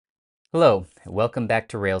Hello, welcome back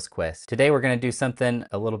to Rails Quest. Today we're going to do something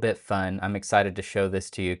a little bit fun. I'm excited to show this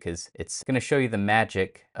to you because it's going to show you the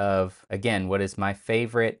magic of, again, what is my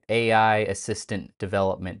favorite AI assistant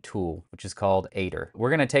development tool, which is called AIDR. We're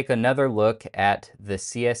going to take another look at the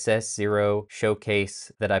CSS-Zero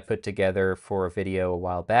showcase that I put together for a video a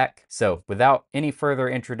while back. So without any further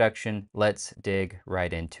introduction, let's dig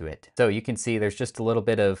right into it. So you can see there's just a little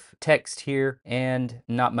bit of text here and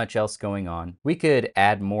not much else going on. We could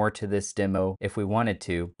add more to this demo if we wanted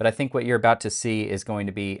to, but I think what you're about to see is going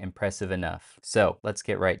to be impressive enough. So let's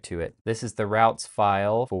get right to it. This is the routes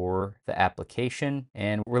file for the application,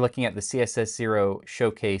 and we're looking at the CSS-Zero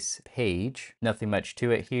showcase page. Nothing much to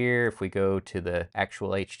it here. If we go to the actual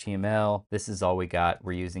HTML, this is all we got.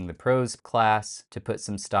 We're using the pros class to put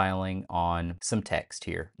some styling on some text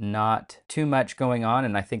here. Not too much going on,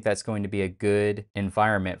 and I think that's going to be a good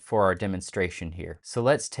environment for our demonstration here. So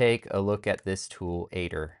let's take a look at this tool,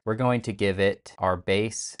 AIDR. We're going to give it our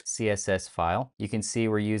base CSS file. You can see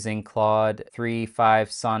we're using Claude 3.5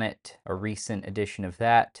 Sonnet, a recent edition of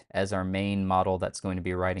that, as our main model that's going to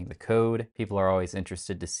be writing the code. People are always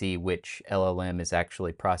interested to see which LLM is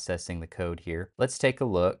actually processing the code here. Let's take a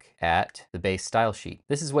look at the base style sheet.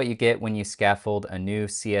 This is what you get when you scaffold a new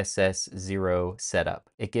CSS-Zero setup.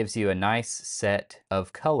 It gives you a nice set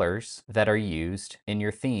of colors that are used in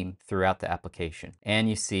your theme throughout the application. And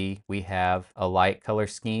you see we have a light color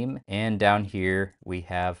scheme, and down here we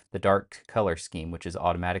have the dark color scheme, which is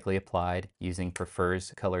automatically applied using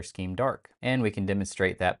prefers color scheme dark. And we can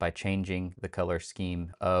demonstrate that by changing the color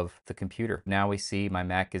scheme of the computer. Now we see my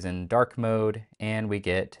Mac is in dark mode, and we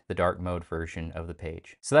get the dark mode version of the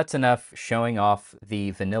page. So that's enough showing off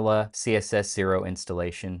the vanilla CSS-Zero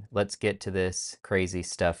installation. Let's get to this crazy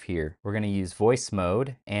stuff here. We're going to use voice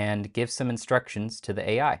mode and give some instructions to the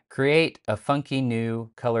AI. Create a funky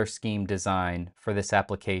new color scheme design for this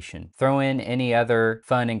application. Throw in any other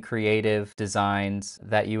fun and creative designs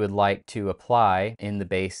that you would like to apply in the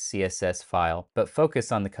base CSS file, but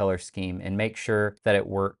focus on the color scheme and make sure that it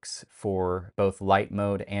works for both light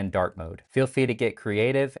mode and dark mode. Feel free to get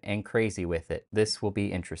creative and crazy with it. This will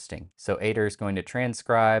be interesting. So AIDR is going to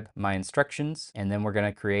transcribe my instructions, and then we're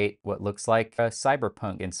going to create what looks like a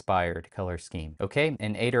Cyberpunk inspired color scheme. Okay,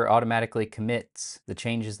 and AIDR automatically commits the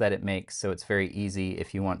changes that it makes, so it's very easy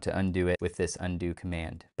if you want to undo it with this undo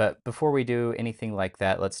command. But before we do anything like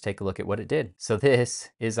that, let's take a look at what it did. So this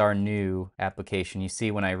is our new application. You see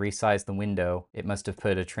when I resize the window, it must have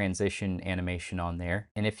put a transition animation on there.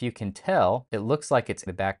 And if you can tell, it looks like it's in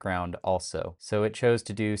the background also. So it chose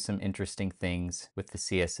to do some interesting things with the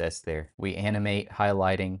CSS there. We animate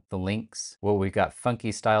highlighting the links. Well, we've got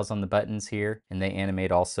funky styles on the buttons here, and they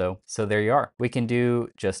animate also. So there you are. We can do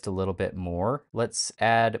just a little bit more. Let's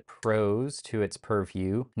add prose to its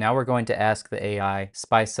purview. Now we're going to ask the AI,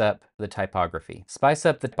 spice up the typography. Spice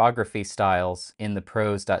up the typography styles in the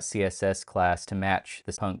prose.css class to match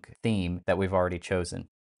the punk theme that we've already chosen.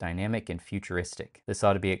 Dynamic and futuristic. This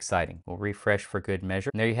ought to be exciting. We'll refresh for good measure.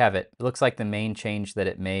 And there you have it. It looks like the main change that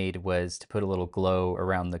it made was to put a little glow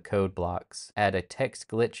around the code blocks, add a text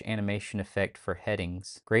glitch animation effect for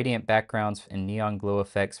headings, gradient backgrounds and neon glow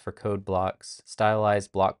effects for code blocks,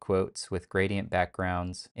 stylized block quotes with gradient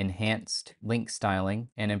backgrounds, enhanced link styling,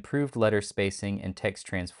 and improved letter spacing and text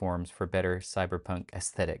transforms for better cyberpunk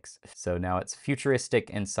aesthetics. So now it's futuristic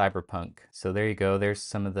and cyberpunk. So there you go. There's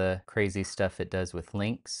some of the crazy stuff it does with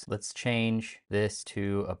links. Let's change this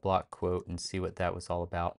to a block quote and see what that was all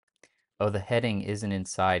about. Oh, the heading isn't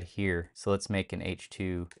inside here. So let's make an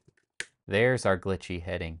H2. There's our glitchy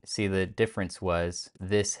heading. See, the difference was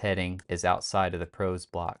this heading is outside of the prose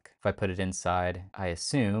block. If I put it inside, I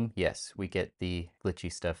assume, yes, we get the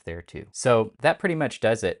glitchy stuff there too. So that pretty much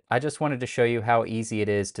does it. I just wanted to show you how easy it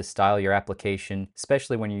is to style your application,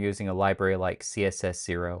 especially when you're using a library like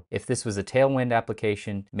CSS-Zero. If this was a Tailwind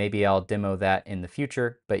application, maybe I'll demo that in the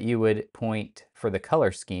future, but you would point, for the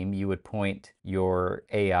color scheme, you would point your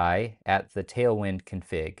AI at the Tailwind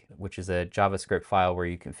config, which is a JavaScript file where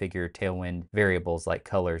you configure Tailwind variables like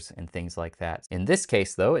colors and things like that. In this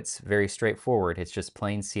case, though, it's very straightforward. It's just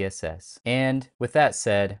plain CSS. And with that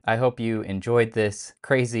said, I hope you enjoyed this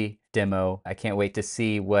crazy demo. I can't wait to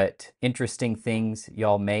see what interesting things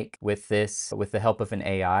y'all make with this with the help of an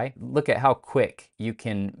AI. Look at how quick you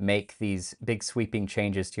can make these big sweeping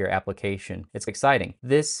changes to your application. It's exciting.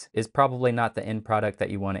 This is probably not the end product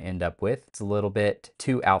that you want to end up with. It's a little bit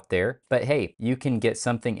too out there, but hey, you can get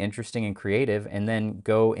something interesting and creative and then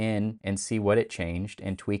go in and see what it changed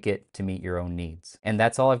and tweak it to meet your own needs. And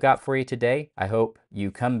that's all I've got for you today. I hope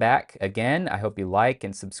you come back again. I hope you like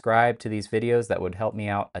and subscribe to these videos. That would help me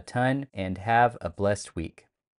out a ton, and have a blessed week.